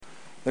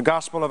The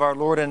Gospel of our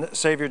Lord and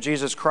Savior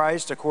Jesus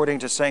Christ according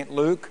to St.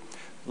 Luke.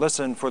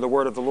 Listen for the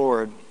word of the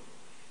Lord.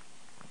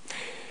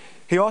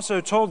 He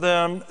also told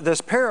them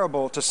this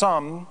parable to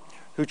some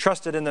who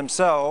trusted in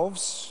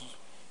themselves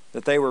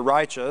that they were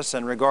righteous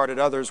and regarded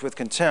others with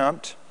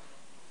contempt.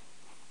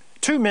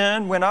 2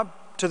 men went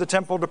up to the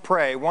temple to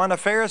pray, one a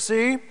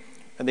Pharisee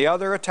and the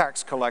other a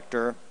tax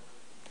collector.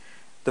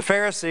 The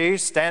Pharisee,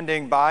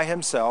 standing by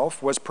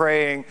himself, was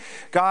praying,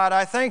 "God,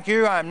 I thank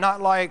you I'm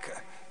not like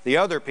the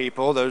other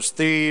people, those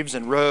thieves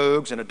and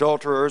rogues and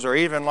adulterers, or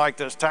even like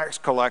this tax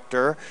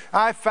collector.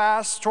 I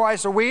fast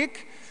twice a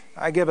week.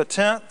 I give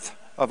 1/10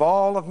 of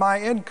all of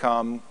my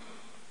income."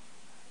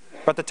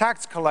 But the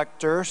tax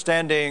collector,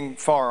 standing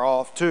far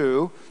off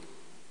too,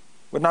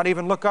 would not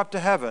even look up to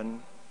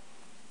heaven,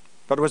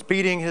 but was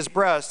beating his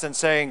breast and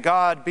saying,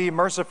 "God, be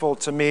merciful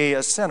to me,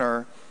 a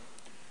sinner."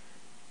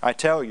 I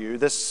tell you,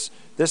 this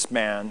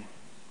man,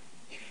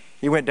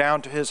 he went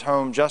down to his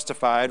home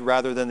justified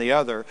rather than the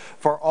other.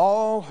 For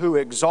all who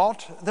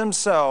exalt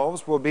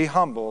themselves will be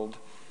humbled,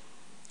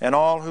 and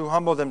all who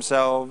humble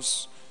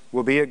themselves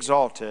will be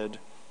exalted.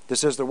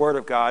 This is the word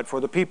of God for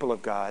the people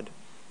of God.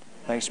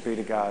 Thanks be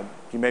to God.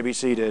 You may be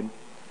seated.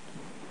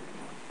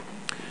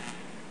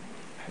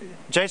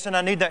 Jason,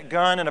 I need that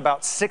gun in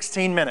about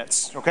 16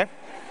 minutes, okay?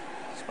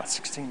 It's about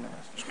 16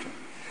 minutes. Okay.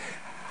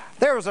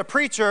 There was a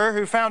preacher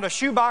who found a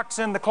shoebox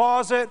in the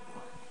closet,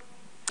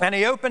 and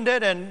he opened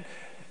it, and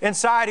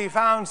inside he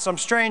found some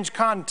strange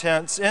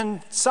contents.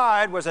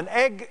 Inside was an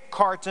egg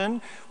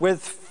carton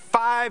with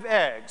 5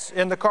 eggs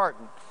in the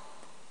carton.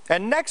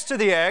 And next to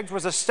the eggs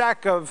was a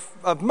stack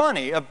of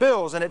money, of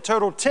bills, and it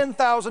totaled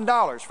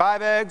 $10,000,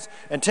 5 eggs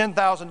and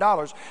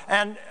 $10,000.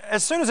 And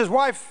as soon as his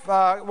wife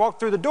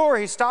walked through the door,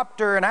 he stopped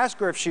her and asked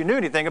her if she knew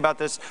anything about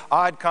this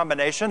odd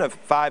combination of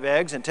 5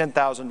 eggs and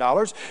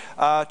 $10,000,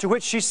 to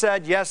which she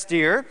said, "Yes,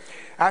 dear.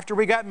 After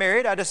we got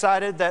married, I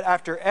decided that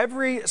after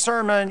every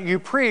sermon you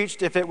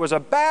preached, if it was a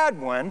bad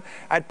one,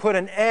 I'd put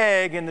an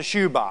egg in the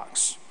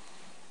shoebox."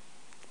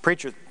 The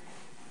preacher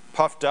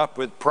puffed up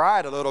with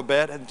pride a little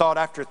bit and thought,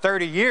 after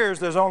 30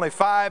 years, there's only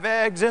 5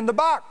 eggs in the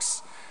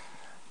box.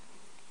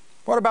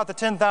 "What about the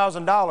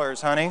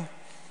 $10,000, honey?"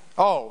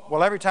 "Oh,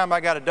 well, every time I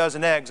got a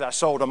dozen eggs, I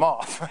sold them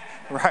off."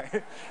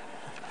 Right?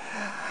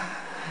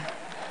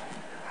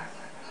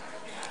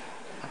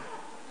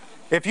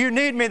 "If you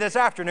need me this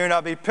afternoon,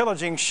 I'll be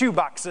pillaging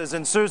shoeboxes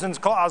in Susan's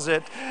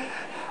closet,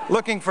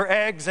 looking for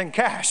eggs and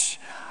cash."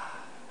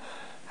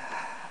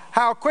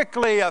 How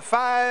quickly a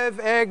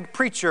 5-egg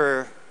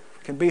preacher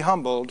can be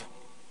humbled.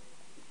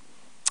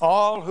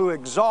 All who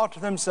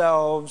exalt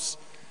themselves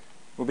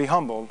will be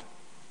humbled,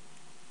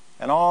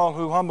 and all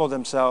who humble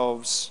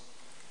themselves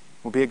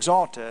will be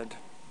exalted.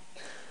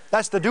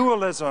 That's the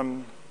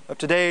dualism of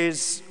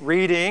today's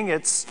reading.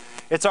 It's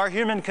our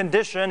human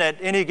condition at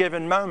any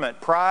given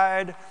moment.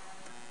 Pride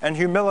and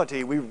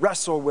humility. We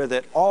wrestle with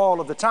it all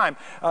of the time.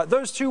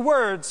 Those two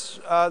words,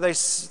 they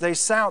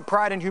sound,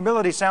 pride and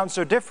humility, sound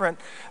so different.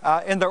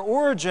 In their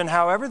origin,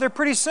 however, they're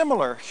pretty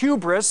similar.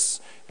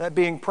 Hubris, that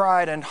being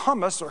pride, and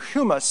humus, or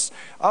humus,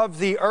 of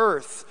the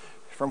earth,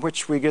 from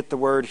which we get the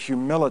word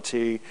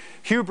humility.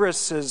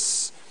 Hubris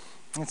it's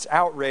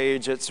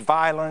outrage, it's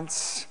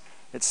violence,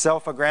 it's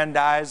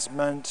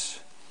self-aggrandizement,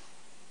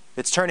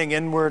 it's turning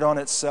inward on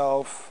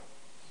itself.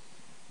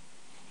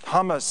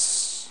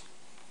 Humus,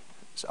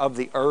 of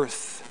the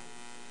earth,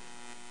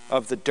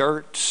 of the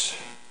dirt.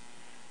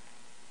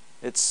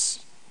 It's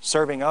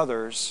serving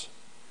others.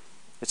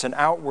 It's an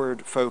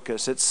outward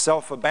focus. It's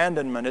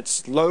self-abandonment.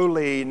 It's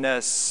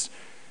lowliness.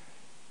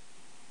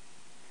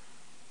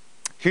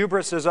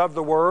 Hubris is of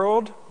the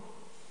world.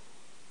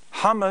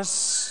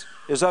 Humus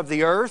is of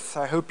the earth.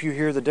 I hope you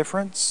hear the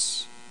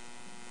difference,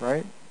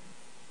 right?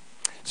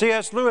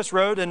 C.S. Lewis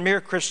wrote in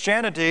Mere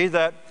Christianity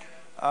that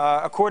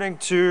according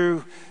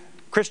to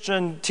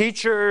Christian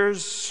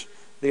teachers,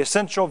 the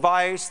essential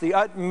vice, the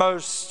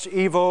utmost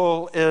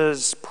evil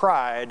is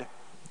pride.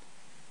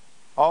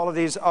 All of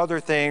these other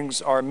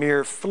things are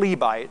mere flea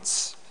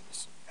bites,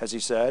 as he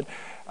said.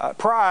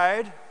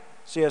 Pride,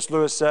 C.S.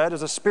 Lewis said,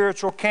 is a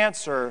spiritual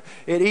cancer.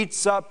 It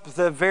eats up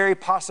the very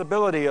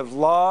possibility of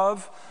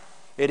love.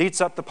 It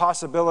eats up the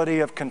possibility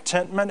of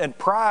contentment. And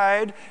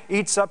pride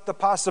eats up the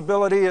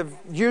possibility of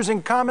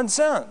using common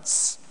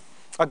sense.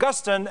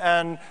 Augustine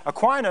and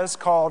Aquinas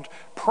called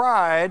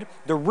pride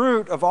the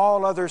root of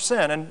all other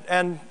sin.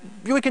 And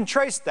we can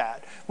trace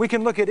that. We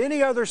can look at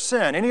any other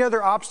sin, any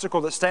other obstacle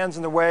that stands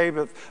in the way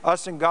of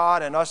us and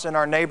God and us and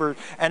our neighbor,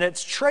 and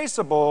it's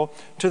traceable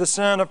to the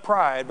sin of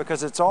pride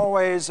because it's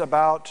always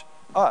about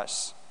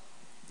us.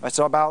 It's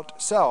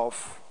about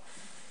self.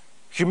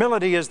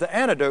 Humility is the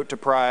antidote to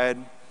pride.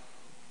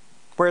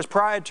 Whereas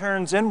pride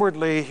turns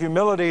inwardly,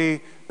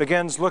 humility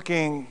begins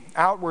looking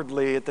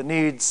outwardly at the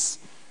needs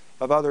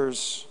of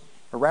others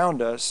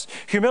around us.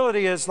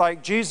 Humility is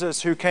like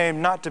Jesus, who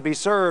came not to be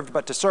served,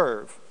 but to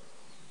serve.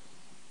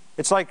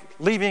 It's like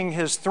leaving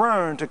his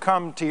throne to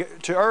come to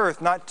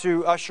earth, not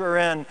to usher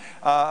in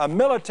a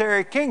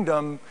military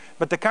kingdom,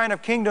 but the kind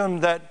of kingdom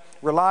that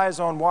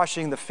relies on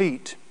washing the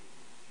feet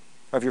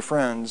of your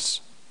friends.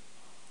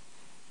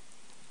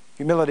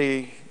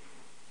 Humility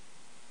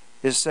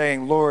is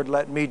saying, Lord,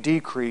 let me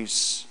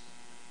decrease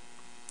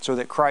so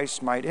that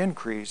Christ might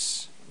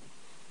increase.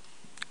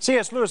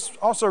 C.S. Lewis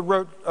also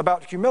wrote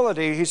about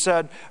humility. He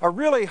said, a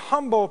really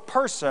humble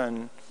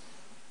person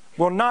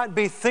will not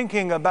be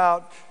thinking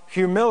about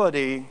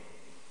humility.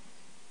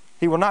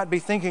 He will not be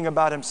thinking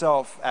about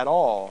himself at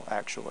all,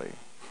 actually.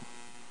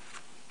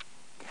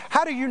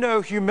 How do you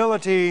know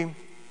humility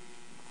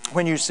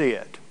when you see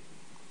it?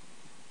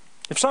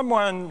 If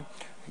someone,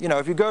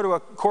 if you go to a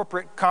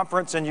corporate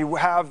conference and you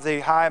have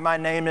the "Hi, my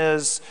name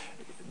is"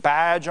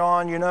 badge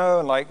on,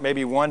 and like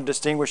maybe one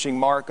distinguishing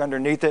mark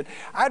underneath it.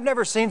 I've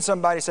never seen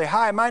somebody say,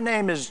 "Hi, my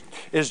name is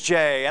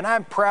Jay, and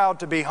I'm proud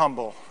to be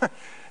humble." You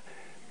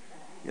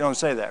don't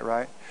say that,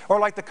 right? Or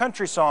like the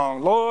country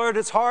song, "Lord,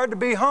 it's hard to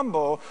be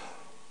humble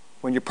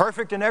when you're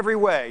perfect in every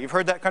way." You've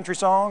heard that country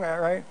song,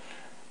 right?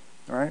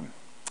 All right.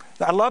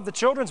 I love the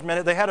Children's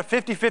Minute. They had a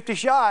 50-50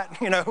 shot,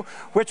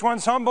 which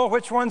one's humble,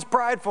 which one's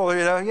prideful,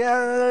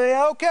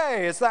 yeah,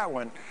 okay, it's that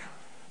one.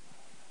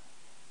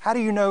 How do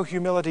you know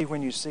humility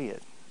when you see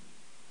it?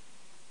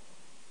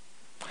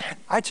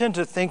 I tend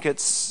to think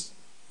it's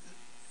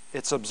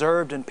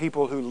observed in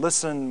people who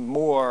listen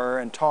more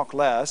and talk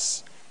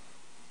less,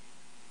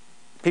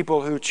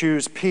 people who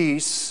choose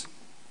peace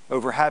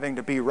over having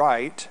to be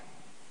right.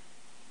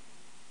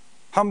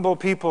 Humble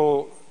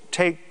people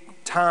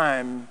take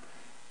time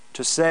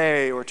to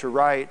say or to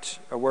write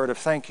a word of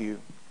thank you.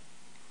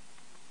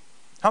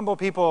 Humble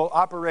people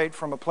operate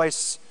from a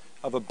place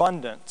of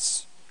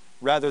abundance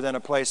rather than a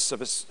place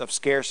of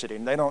scarcity.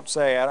 And they don't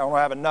say, "I don't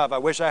have enough, I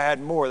wish I had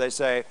more." They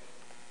say,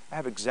 "I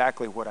have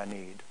exactly what I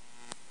need.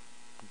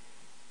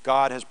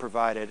 God has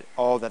provided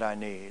all that I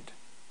need."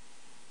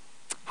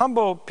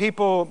 Humble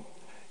people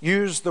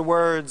use the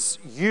words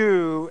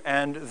you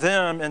and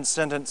them in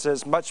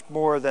sentences much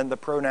more than the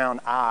pronoun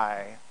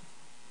I.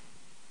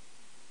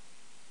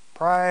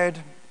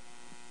 Pride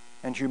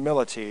and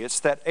humility. It's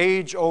that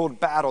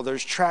age-old battle.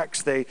 There's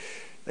tracks, they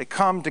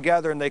come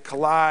together and they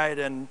collide,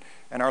 and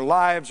our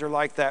lives are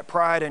like that.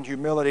 Pride and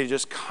humility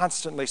just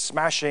constantly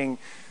smashing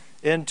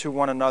into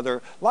one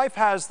another. Life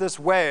has this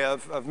way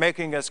of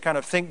making us kind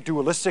of think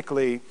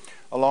dualistically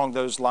along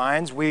those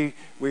lines. We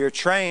are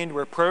trained,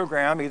 we're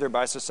programmed either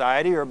by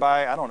society or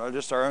by,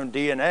 just our own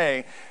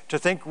DNA to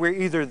think we're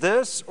either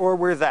this or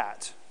we're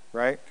that,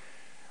 right?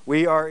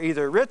 We are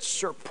either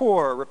rich or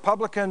poor,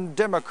 Republican,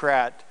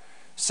 Democrat,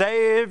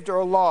 saved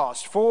or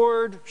lost,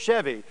 Ford,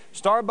 Chevy,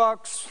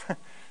 Starbucks,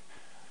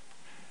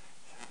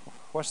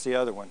 what's the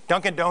other one?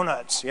 Dunkin'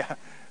 Donuts, yeah.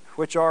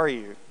 Which are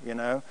you,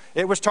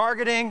 It was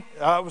targeting,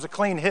 it was a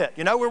clean hit.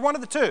 We're one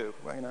of the two,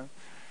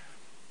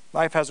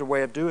 Life has a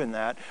way of doing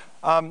that.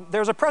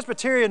 There's a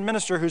Presbyterian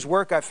minister whose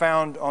work I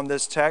found on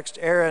this text,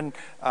 Aaron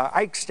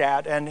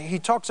Eichstadt, and he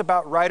talks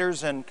about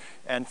writers and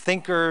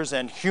thinkers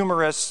and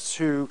humorists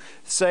who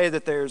say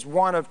that there's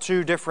one of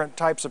two different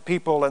types of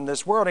people in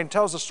this world. And he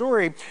tells the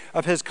story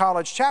of his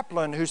college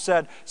chaplain who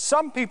said,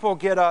 some people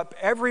get up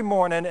every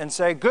morning and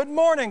say, "Good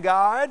morning,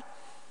 God."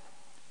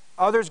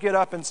 Others get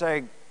up and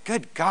say,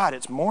 "Good God,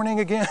 it's morning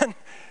again,"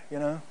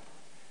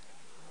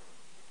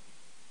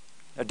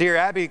 A Dear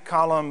Abby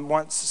column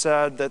once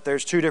said that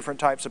there's two different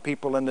types of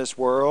people in this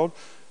world.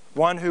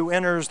 One who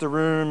enters the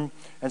room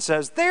and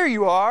says, "There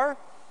you are."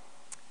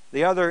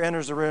 The other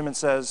enters the room and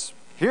says,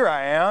 "Here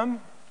I am."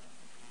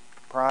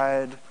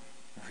 Pride,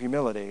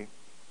 humility.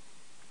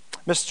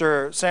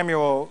 Mr.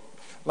 Samuel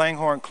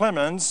Langhorne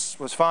Clemens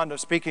was fond of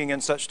speaking in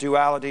such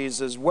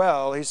dualities as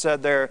well. He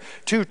said there are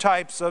two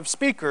types of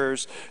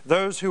speakers,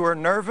 those who are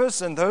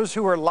nervous and those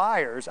who are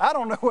liars. I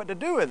don't know what to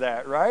do with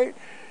that, right?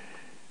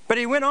 But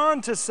he went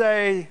on to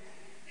say,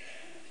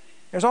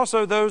 there's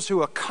also those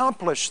who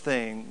accomplish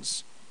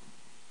things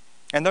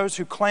and those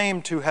who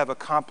claim to have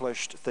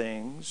accomplished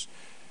things.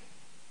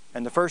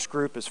 And the first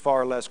group is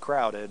far less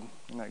crowded.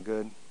 Isn't that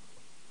good?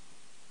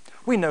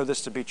 We know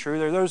this to be true.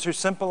 There are those who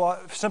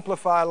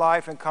simplify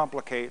life and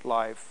complicate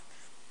life.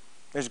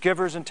 There's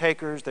givers and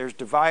takers, there's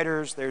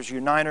dividers, there's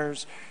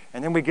uniters,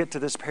 and then we get to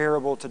this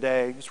parable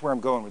today. This is where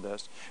I'm going with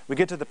this. We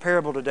get to the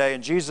parable today,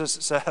 and Jesus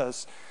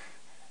says,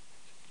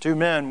 two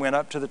men went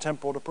up to the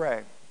temple to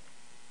pray.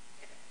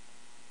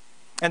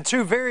 And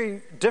two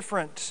very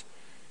different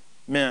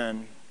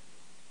men.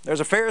 There's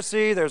a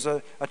Pharisee, there's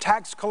a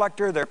tax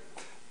collector. They're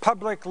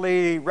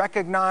publicly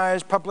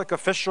recognized, public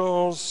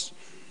officials.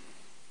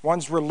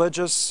 One's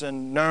religious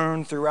and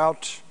known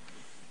throughout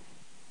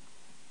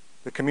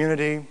the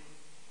community.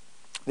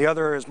 The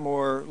other is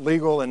more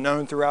legal and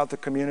known throughout the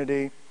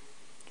community.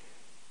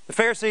 The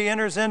Pharisee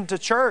enters into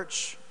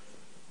church,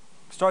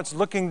 starts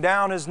looking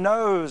down his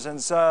nose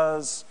and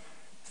says,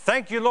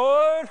 "Thank you,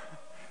 Lord,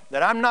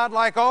 that I'm not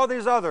like all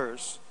these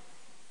others.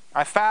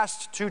 I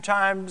fast 2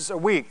 times a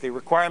week. The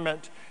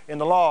requirement in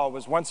the law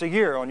was once a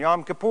year on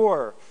Yom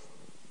Kippur.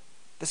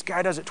 This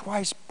guy does it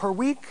twice per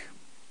week.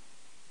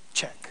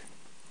 Check.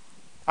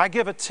 I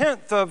give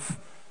 1/10 of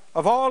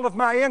all of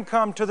my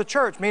income to the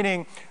church,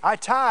 meaning I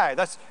tithe.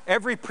 That's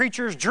every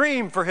preacher's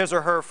dream for his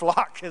or her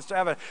flock, is to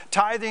have a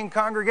tithing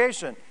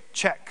congregation.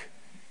 Check.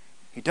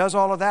 He does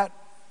all of that.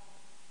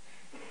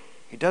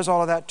 He does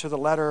all of that to the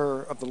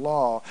letter of the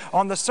law.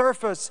 On the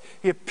surface,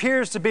 he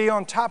appears to be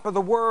on top of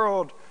the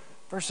world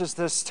versus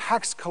this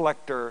tax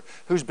collector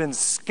who's been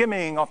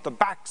skimming off the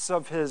backs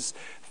of his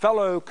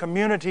fellow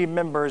community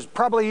members,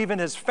 probably even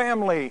his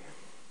family,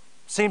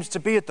 seems to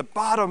be at the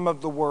bottom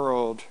of the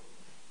world,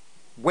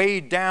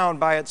 weighed down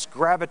by its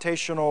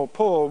gravitational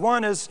pull.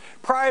 One is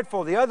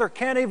prideful, the other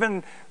can't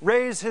even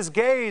raise his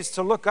gaze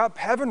to look up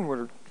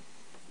heavenward.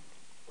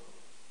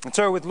 And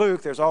so with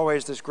Luke, there's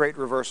always this great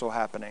reversal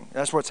happening.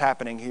 That's what's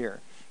happening here.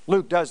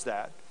 Luke does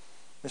that.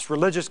 This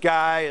religious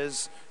guy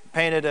is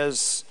painted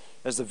as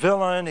the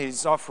villain.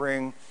 He's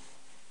offering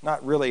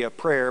not really a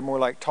prayer, more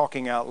like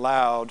talking out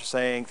loud,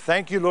 saying,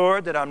 "Thank you,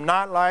 Lord, that I'm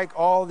not like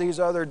all these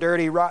other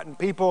dirty, rotten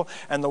people."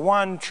 And the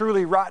one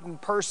truly rotten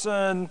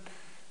person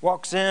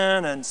walks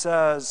in and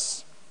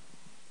says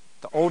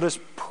the oldest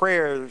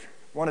prayer,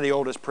 one of the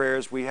oldest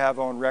prayers we have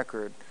on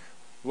record,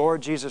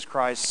 "Lord Jesus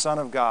Christ, Son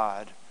of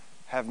God,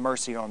 have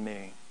mercy on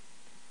me,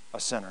 a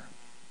sinner."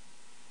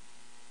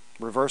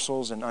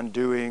 Reversals and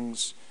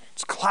undoings.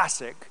 It's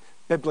classic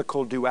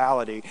biblical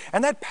duality.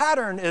 And that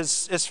pattern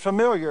is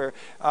familiar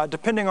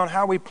depending on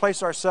how we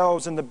place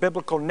ourselves in the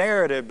biblical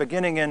narrative,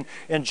 beginning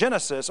in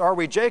Genesis. Are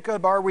we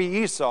Jacob? Are we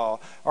Esau?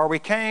 Are we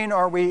Cain?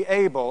 Are we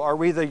Abel? Are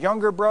we the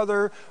younger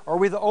brother? Are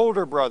we the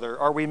older brother?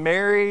 Are we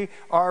Mary?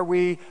 Are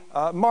we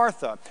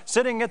Martha?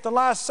 Sitting at the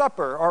Last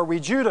Supper, are we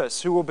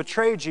Judas who will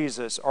betray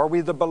Jesus? Are we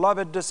the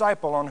beloved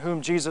disciple on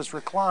whom Jesus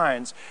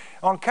reclines?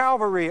 On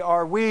Calvary,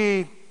 are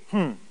we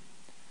the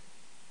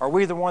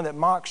one that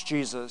mocks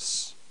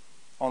Jesus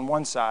on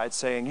one side,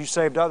 saying, "You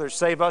saved others,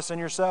 save us and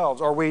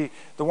yourselves"? Are we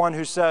the one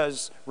who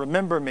says,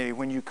 "Remember me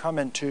when you come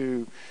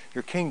into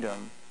your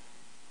kingdom"?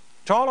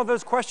 To all of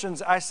those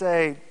questions, I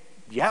say,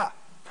 yeah,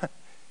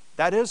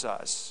 that is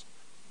us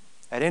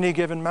at any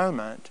given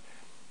moment.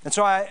 And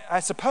so I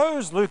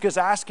suppose Luke is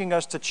asking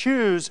us to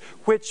choose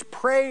which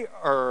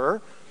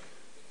prayer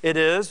it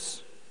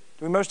is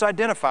we most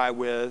identify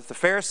with, the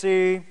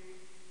Pharisee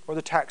or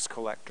the tax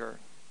collector.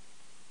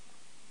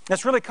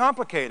 That's really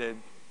complicated.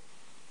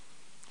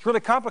 It's really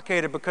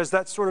complicated because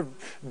that sort of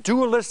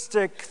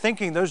dualistic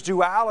thinking, those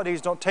dualities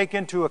don't take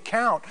into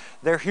account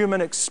their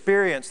human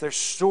experience, their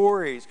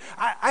stories.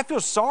 I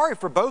feel sorry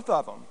for both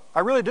of them.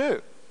 I really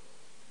do.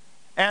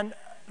 And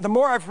the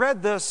more I've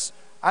read this,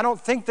 I don't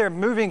think they're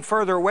moving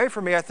further away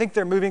from me. I think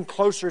they're moving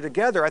closer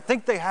together. I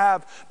think they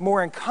have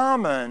more in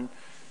common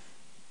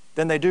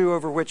than they do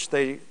over which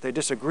they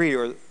disagree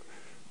or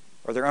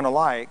they're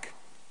unalike.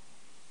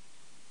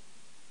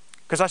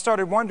 Because I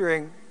started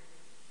wondering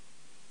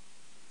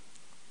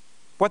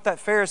what that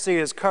Pharisee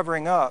is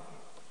covering up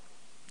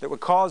that would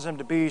cause him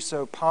to be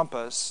so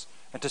pompous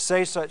and to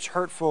say such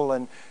hurtful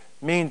and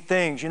mean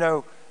things. You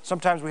know,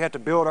 sometimes we have to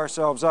build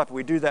ourselves up.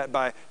 We do that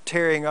by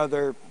tearing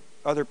other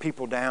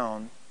people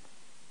down.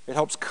 It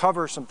helps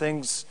cover some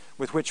things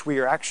with which we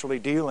are actually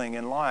dealing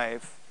in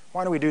life.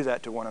 Why do we do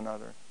that to one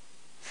another?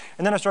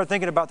 And then I started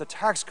thinking about the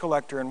tax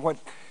collector and what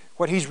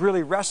he's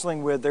really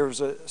wrestling with. There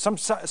was some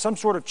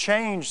sort of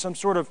change, some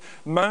sort of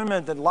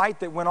moment, that light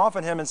that went off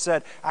in him and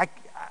said,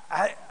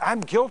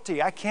 I'm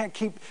guilty. I can't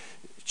keep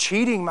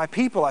cheating my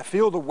people. I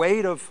feel the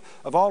weight of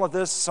all of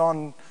this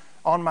on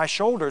my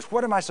shoulders.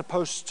 What am I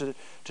supposed to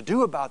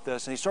do about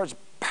this? And he starts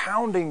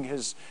pounding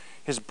his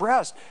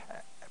breast,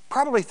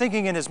 probably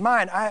thinking in his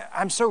mind,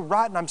 I'm so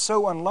rotten, I'm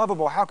so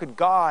unlovable. How could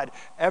God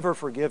ever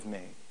forgive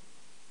me?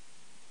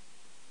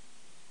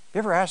 You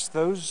ever asked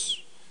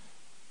those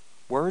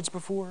words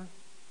before?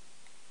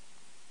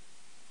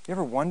 You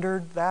ever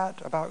wondered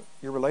that about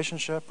your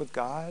relationship with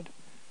God?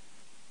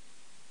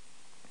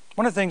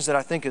 One of the things that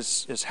I think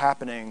is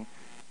happening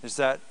is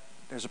that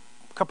there's a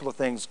couple of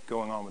things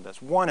going on with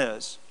this. One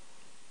is,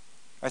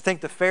 I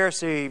think the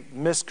Pharisee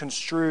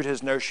misconstrued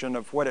his notion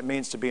of what it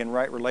means to be in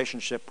right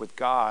relationship with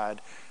God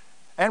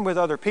and with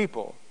other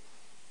people,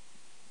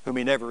 whom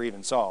he never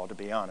even saw, to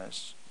be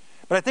honest.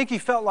 But I think he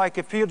felt like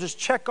if he'll just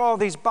check all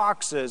these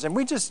boxes, and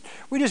we just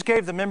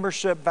gave the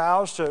membership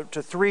vows to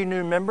 3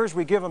 new members.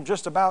 We give them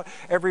just about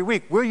every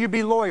week. Will you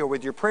be loyal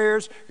with your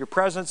prayers, your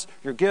presence,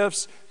 your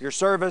gifts, your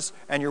service,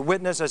 and your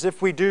witness? As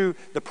if we do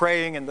the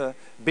praying and the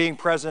being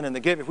present and the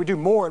giving. If we do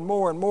more and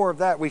more and more of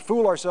that, we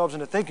fool ourselves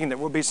into thinking that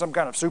we'll be some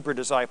kind of super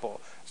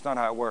disciple. It's not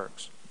how it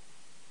works.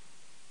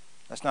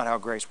 That's not how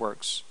grace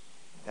works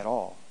at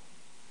all.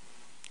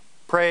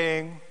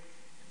 Praying,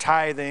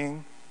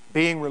 tithing,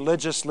 being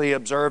religiously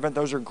observant,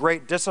 those are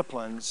great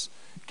disciplines.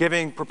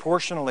 Giving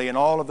proportionally in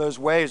all of those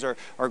ways are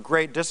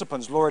great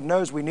disciplines. Lord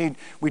knows we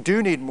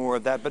do need more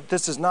of that, but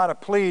this is not a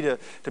plea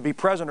to be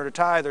present or to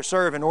tithe or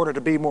serve in order to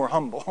be more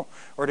humble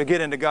or to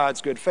get into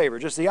God's good favor.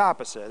 Just the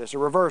opposite. It's a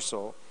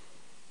reversal.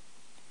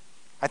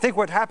 I think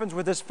what happens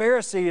with this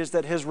Pharisee is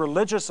that his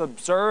religious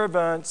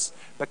observance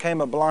became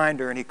a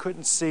blinder and he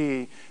couldn't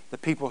see the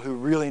people who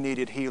really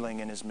needed healing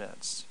in his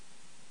midst.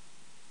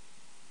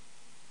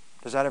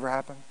 Does that ever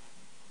happen?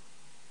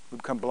 We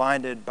become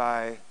blinded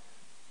by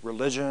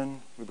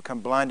religion. We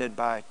become blinded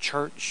by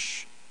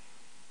church.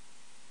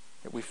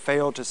 That we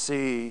fail to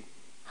see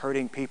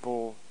hurting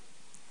people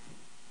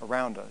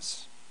around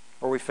us.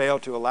 or we fail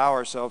to allow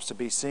ourselves to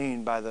be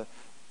seen by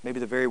maybe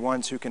the very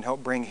ones who can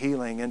help bring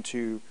healing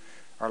into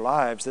our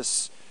lives.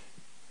 This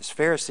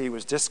Pharisee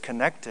was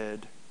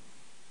disconnected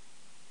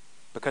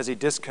because he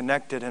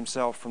disconnected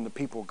himself from the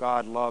people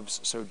God loves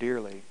so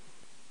dearly.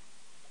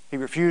 He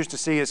refused to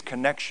see his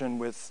connection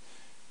with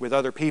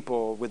other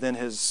people within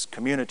his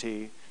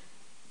community,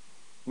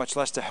 much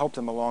less to help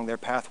them along their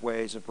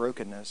pathways of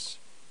brokenness.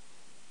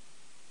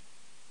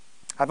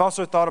 I've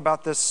also thought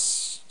about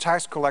this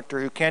tax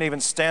collector who can't even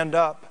stand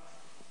up.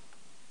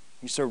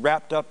 He's so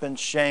wrapped up in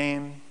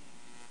shame.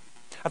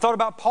 I thought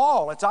about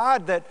Paul. It's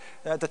odd that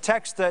the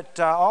text that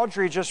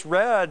Audrey just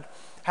read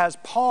has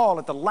Paul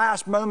at the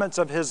last moments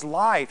of his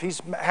life.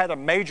 He's had a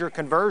major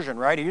conversion,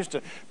 right? He used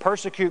to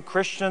persecute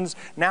Christians.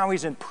 Now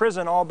he's in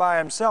prison all by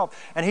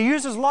himself. And he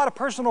uses a lot of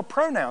personal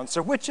pronouns.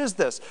 So which is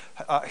this?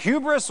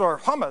 Hubris or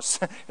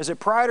hummus? Is it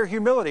pride or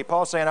humility?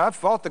 Paul's saying, I've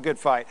fought the good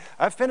fight.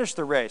 I've finished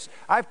the race.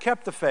 I've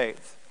kept the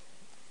faith.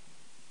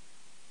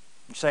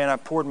 I'm saying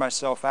I've poured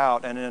myself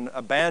out. And in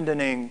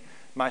abandoning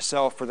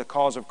myself for the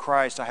cause of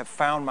Christ, I have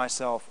found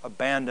myself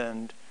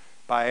abandoned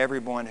by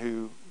everyone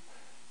who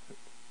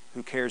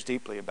cares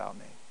deeply about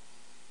me.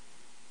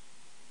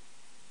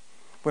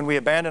 When we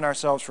abandon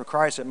ourselves for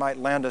Christ, it might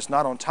land us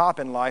not on top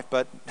in life,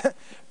 but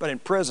in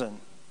prison.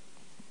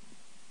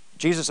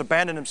 Jesus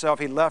abandoned himself.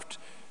 He left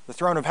the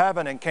throne of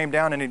heaven and came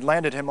down, and he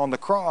landed him on the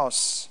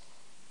cross.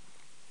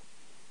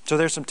 So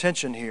there's some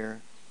tension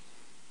here.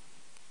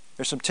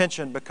 There's some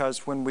tension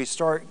because when we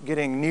start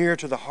getting near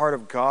to the heart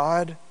of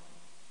God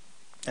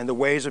and the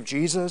ways of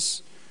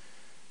Jesus,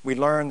 we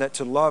learn that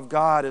to love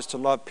God is to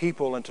love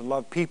people, and to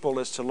love people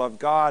is to love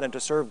God, and to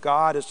serve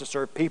God is to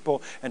serve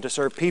people, and to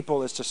serve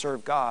people is to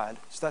serve God.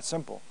 It's that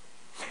simple.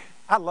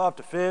 I love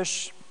to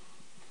fish,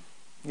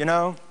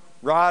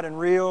 rod and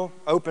reel,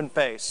 open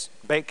face.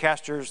 Bait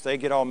casters, they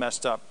get all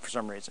messed up for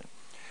some reason.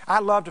 I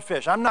love to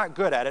fish. I'm not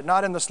good at it,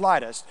 not in the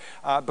slightest,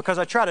 because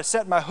I try to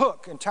set my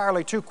hook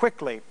entirely too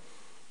quickly.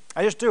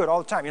 I just do it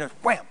all the time.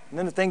 Wham! And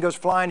then the thing goes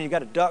flying, and you got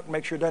to duck,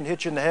 make sure it doesn't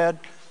hit you in the head,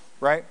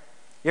 right?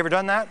 You ever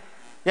done that?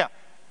 Yeah.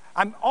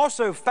 I'm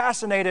also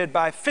fascinated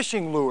by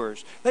fishing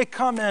lures. They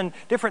come in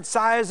different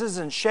sizes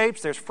and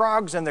shapes. There's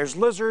frogs and there's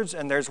lizards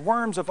and there's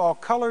worms of all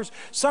colors.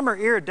 Some are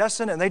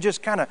iridescent and they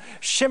just kind of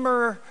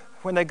shimmer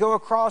when they go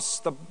across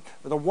the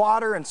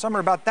water, and some are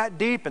about that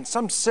deep, and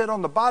some sit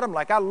on the bottom.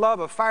 Like I love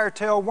a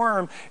firetail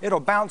worm. It'll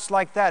bounce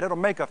like that. It'll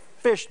make a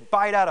fish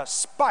bite out of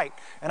spite.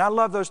 And I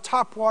love those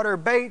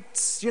topwater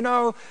baits,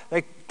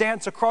 they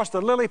dance across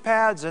the lily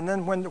pads, and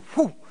then when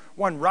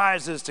one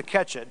rises to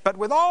catch it. But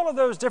with all of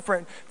those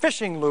different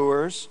fishing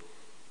lures,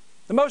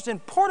 the most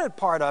important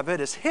part of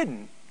it is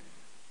hidden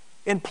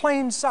in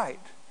plain sight.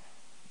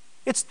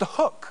 It's the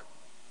hook,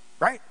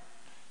 right?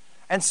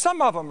 And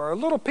some of them are a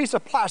little piece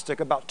of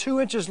plastic about 2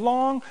 inches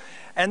long,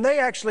 and they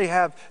actually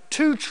have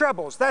 2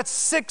 trebles. That's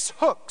 6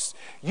 hooks.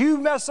 You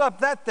mess up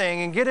that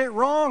thing and get it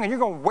wrong, and you're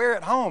going to wear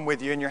it home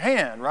with you in your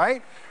hand,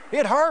 right?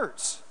 It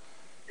hurts.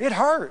 It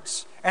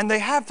hurts. And they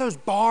have those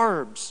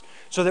barbs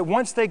so that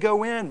once they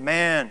go in,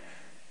 man,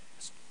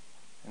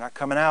 they're not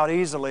coming out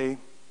easily.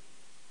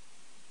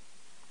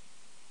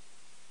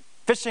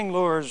 Fishing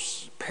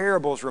lures,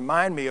 parables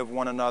remind me of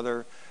one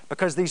another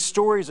because these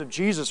stories of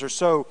Jesus are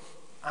so,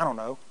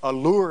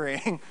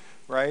 alluring,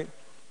 right?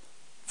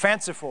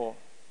 Fanciful.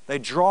 They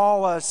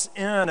draw us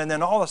in, and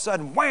then all of a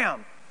sudden,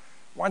 wham!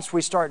 Once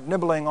we start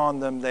nibbling on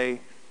them, they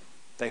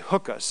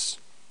hook us.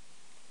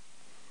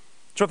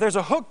 So if there's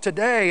a hook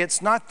today,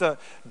 it's not the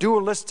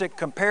dualistic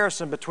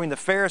comparison between the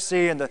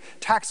Pharisee and the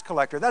tax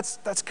collector.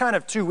 That's kind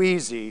of too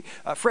easy.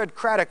 Fred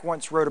Craddock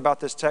once wrote about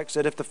this text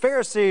that if the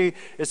Pharisee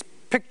is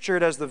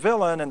pictured as the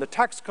villain and the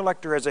tax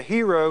collector as a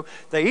hero,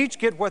 they each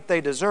get what they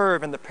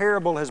deserve, and the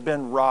parable has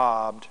been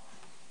robbed.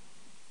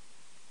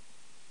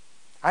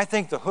 I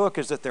think the hook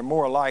is that they're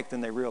more alike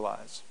than they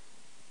realize.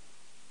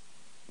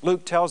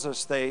 Luke tells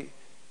us they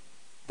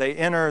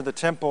enter the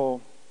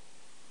temple,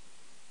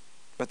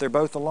 but they're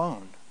both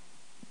alone.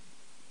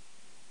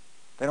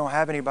 They don't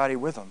have anybody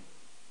with them.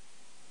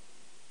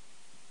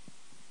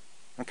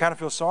 I kind of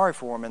feel sorry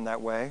for them in that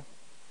way.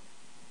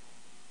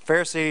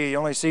 Pharisee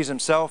only sees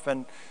himself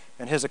and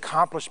his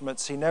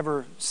accomplishments. He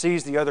never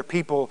sees the other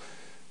people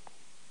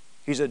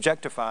he's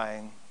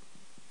objectifying.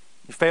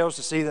 He fails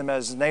to see them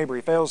as his neighbor.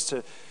 He fails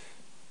to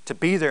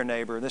be their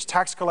neighbor. This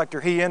tax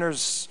collector, he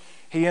enters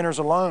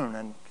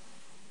alone,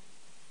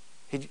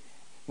 and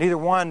neither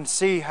one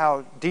see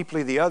how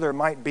deeply the other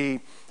might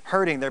be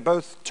hurting. They're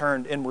both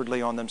turned inwardly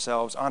on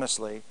themselves,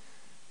 honestly.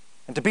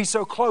 And to be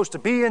so close, to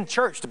be in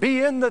church, to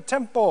be in the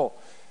temple,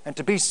 and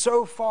to be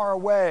so far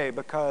away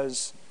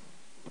because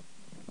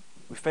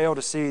we fail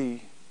to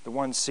see the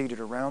ones seated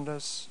around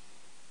us.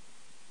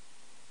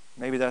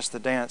 Maybe that's the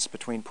dance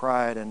between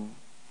pride and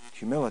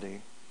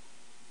humility.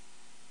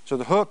 So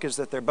the hook is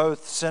that they're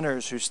both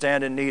sinners who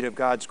stand in need of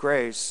God's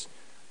grace.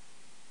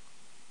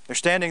 They're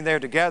standing there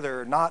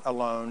together, not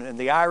alone, and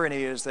the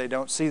irony is they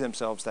don't see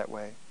themselves that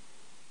way.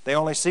 They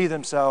only see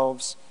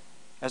themselves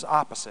as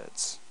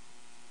opposites,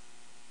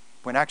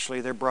 when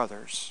actually they're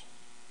brothers.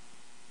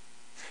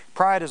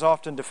 Pride is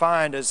often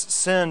defined as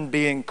sin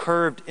being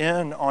curved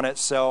in on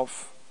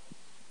itself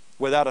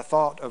without a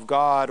thought of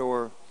God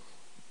or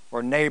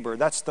neighbor.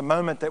 That's the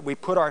moment that we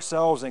put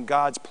ourselves in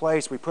God's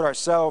place. We put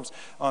ourselves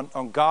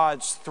on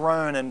God's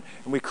throne, and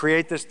we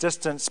create this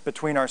distance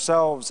between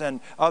ourselves and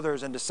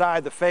others and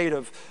decide the fate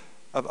of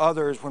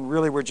others when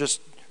really we're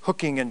just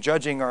hooking and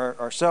judging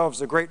ourselves.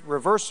 The great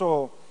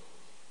reversal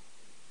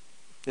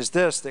is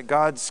this, that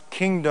God's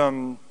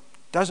kingdom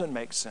doesn't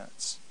make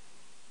sense.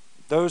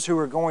 Those who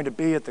are going to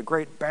be at the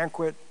great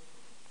banquet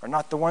are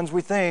not the ones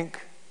we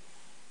think.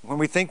 When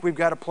we think we've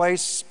got a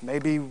place,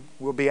 maybe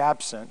we'll be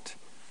absent.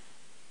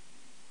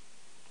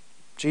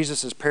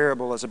 Jesus'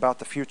 parable is about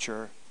the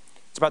future.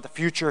 It's about the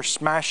future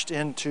smashed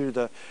into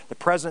the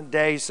present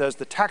day. He says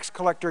the tax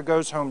collector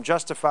goes home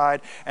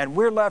justified, and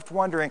we're left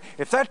wondering,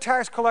 if that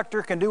tax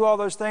collector can do all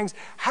those things,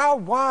 how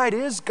wide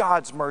is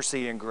God's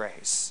mercy and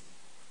grace?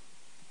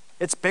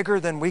 It's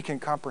bigger than we can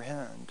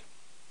comprehend.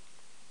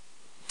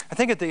 I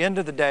think at the end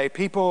of the day,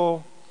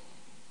 people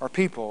are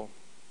people.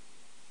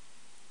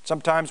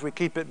 Sometimes we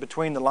keep it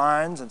between the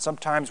lines, and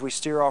sometimes we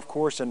steer off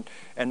course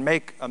and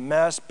make a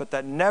mess, but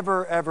that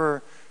never,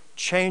 ever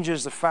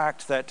changes the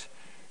fact that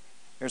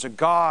there's a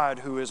God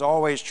who is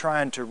always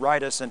trying to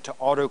right us and to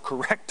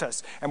auto-correct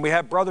us. And we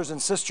have brothers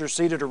and sisters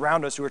seated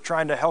around us who are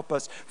trying to help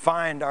us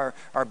find our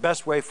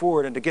best way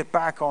forward and to get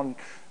back on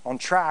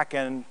track.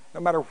 And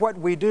no matter what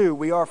we do,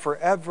 we are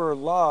forever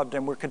loved,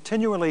 and we're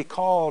continually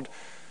called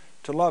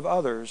to love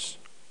others.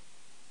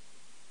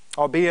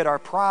 Albeit our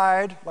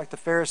pride, like the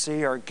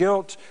Pharisee, our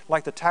guilt,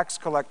 like the tax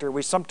collector,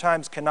 we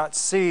sometimes cannot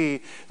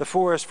see the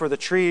forest for the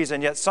trees,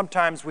 and yet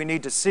sometimes we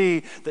need to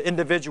see the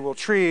individual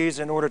trees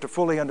in order to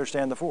fully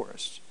understand the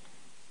forest.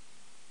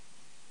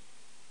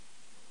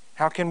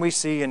 How can we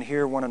see and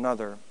hear one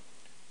another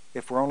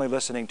if we're only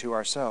listening to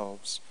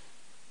ourselves?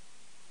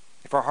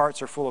 If our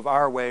hearts are full of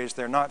our ways,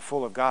 they're not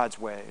full of God's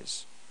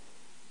ways.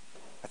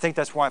 I think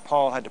that's why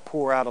Paul had to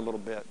pour out a little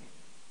bit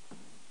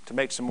to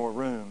make some more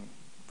room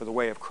for the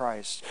way of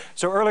Christ.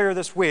 So earlier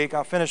this week,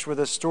 I'll finish with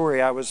this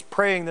story. I was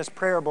praying this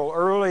parable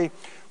early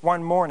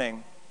one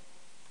morning,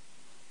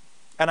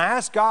 and I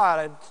asked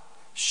God,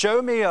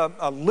 show me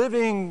a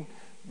living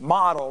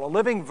model, a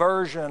living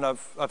version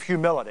of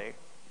humility,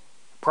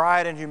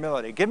 pride and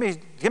humility. Give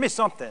me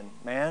something,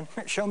 man.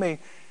 Show me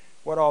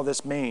what all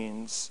this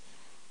means.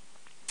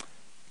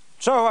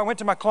 So I went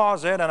to my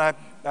closet and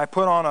I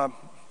put on a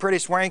pretty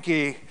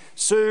swanky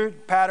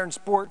suit, patterned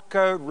sport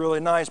coat, really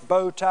nice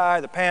bow tie,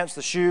 the pants,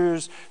 the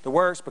shoes, the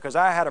works, because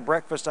I had a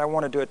breakfast I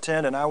wanted to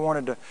attend and I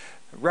wanted to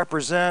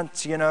represent,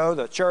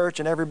 the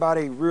church and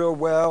everybody real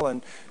well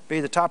and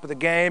be the top of the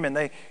game. And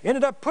they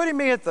ended up putting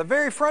me at the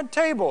very front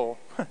table.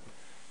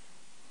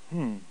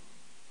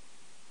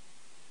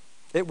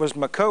 It was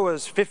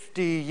Makoa's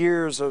 50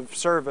 years of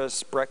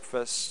service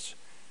breakfast.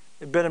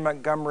 It'd been in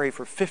Montgomery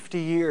for 50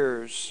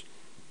 years.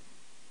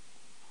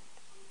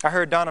 I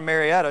heard Donna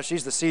Marietta,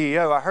 she's the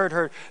CEO, I heard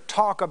her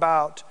talk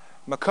about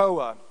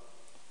Makoa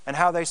and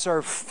how they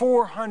serve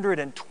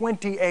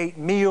 428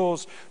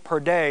 meals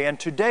per day. And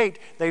to date,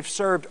 they've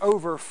served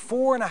over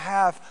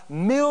 4.5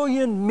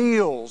 million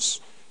meals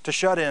to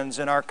shut-ins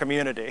in our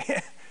community.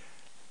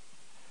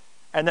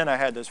 And then I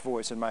had this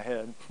voice in my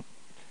head.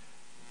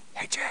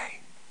 Hey, Jay,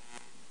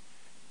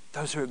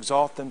 those who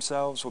exalt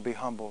themselves will be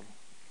humbled,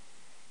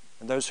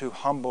 and those who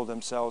humble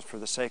themselves for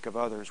the sake of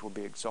others will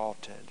be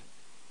exalted.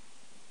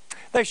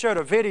 They showed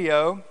a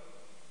video,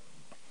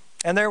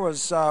 and there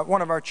was one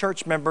of our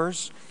church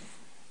members.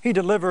 He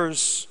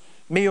delivers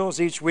meals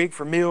each week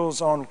for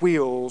Meals on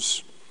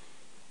Wheels.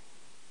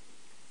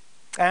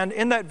 And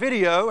in that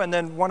video, and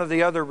then one of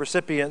the other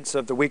recipients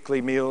of the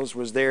weekly meals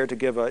was there to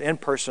give an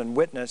in-person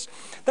witness,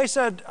 they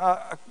said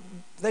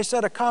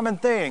a common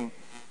thing.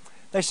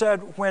 They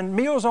said, when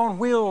Meals on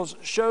Wheels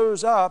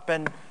shows up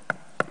and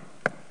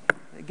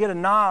they get a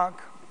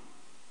knock,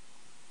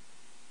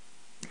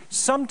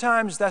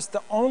 sometimes that's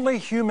the only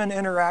human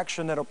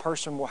interaction that a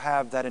person will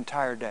have that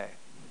entire day.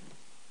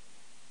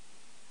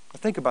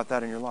 Think about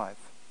that in your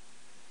life.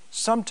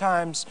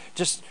 Sometimes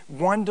just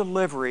one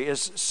delivery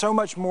is so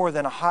much more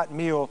than a hot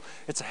meal.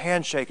 It's a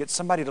handshake. It's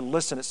somebody to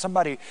listen. It's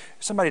somebody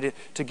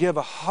to give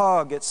a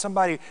hug. It's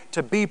somebody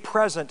to be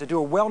present, to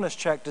do a wellness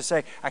check, to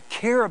say, I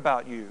care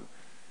about you.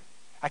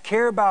 I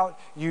care about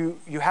you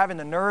having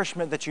the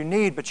nourishment that you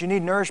need, but you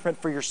need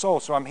nourishment for your soul,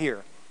 so I'm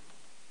here.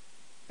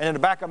 And in the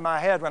back of my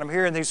head, when I'm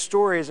hearing these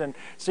stories and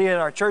seeing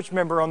our church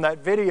member on that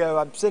video,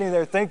 I'm sitting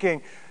there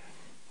thinking,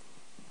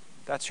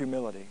 that's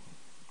humility.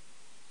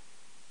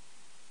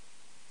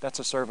 That's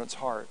a servant's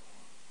heart.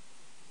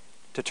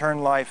 To turn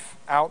life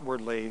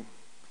outwardly,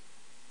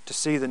 to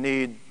see the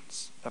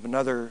needs of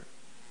another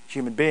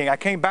human being. I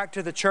came back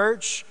to the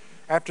church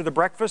after the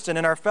breakfast, and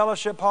in our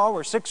fellowship hall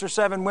were 6 or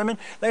 7 women.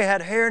 They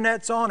had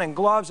hairnets on and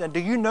gloves, and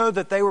do you know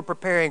that they were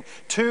preparing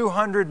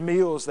 200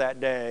 meals that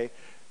day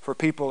for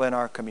people in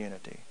our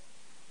community?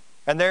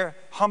 And their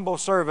humble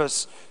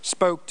service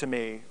spoke to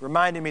me,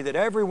 reminding me that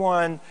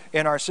everyone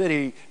in our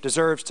city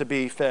deserves to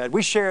be fed.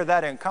 We share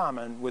that in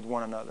common with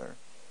one another.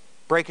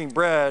 Breaking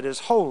bread is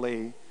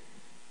holy,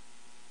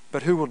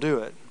 But who will do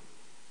it?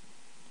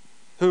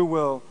 Who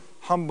will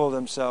humble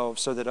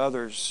themselves so that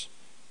others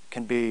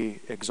can be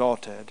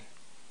exalted?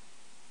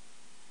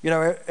 You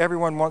know,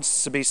 everyone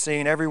wants to be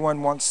seen.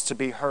 Everyone wants to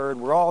be heard.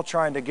 We're all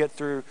trying to get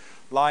through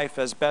life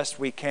as best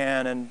we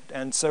can.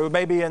 And so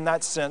maybe in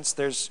that sense,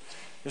 there's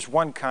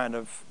one kind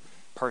of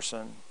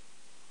person.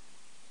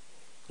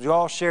 We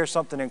all share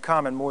something in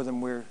common more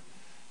than we're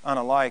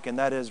unalike, and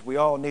that is we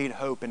all need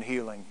hope and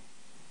healing.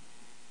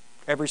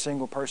 Every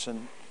single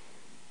person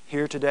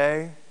here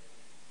today,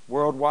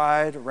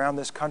 worldwide, around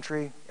this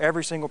country,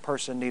 every single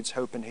person needs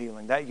hope and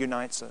healing. That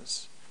unites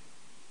us.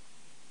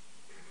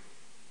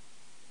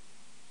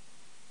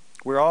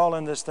 We're all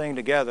in this thing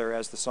together,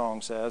 as the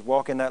song says,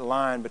 walking that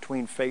line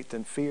between faith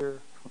and fear.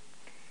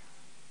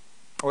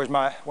 Or as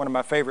one of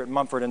my favorite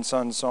Mumford &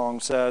 Sons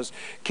songs says,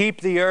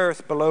 keep the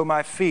earth below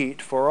my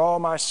feet, for all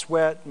my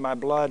sweat, my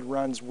blood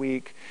runs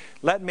weak.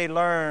 Let me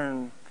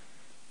learn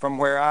from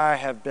where I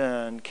have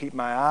been, keep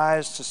my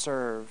eyes to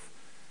serve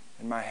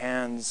and my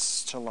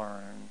hands to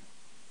learn.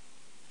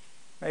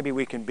 Maybe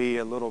we can be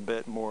a little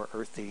bit more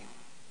earthy,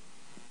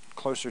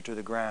 closer to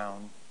the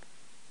ground,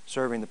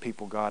 serving the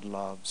people God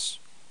loves.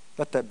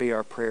 Let that be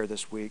our prayer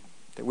this week,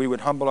 that we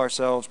would humble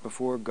ourselves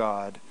before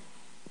God,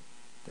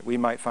 that we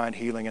might find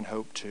healing and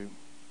hope too.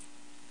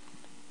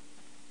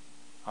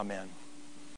 Amen.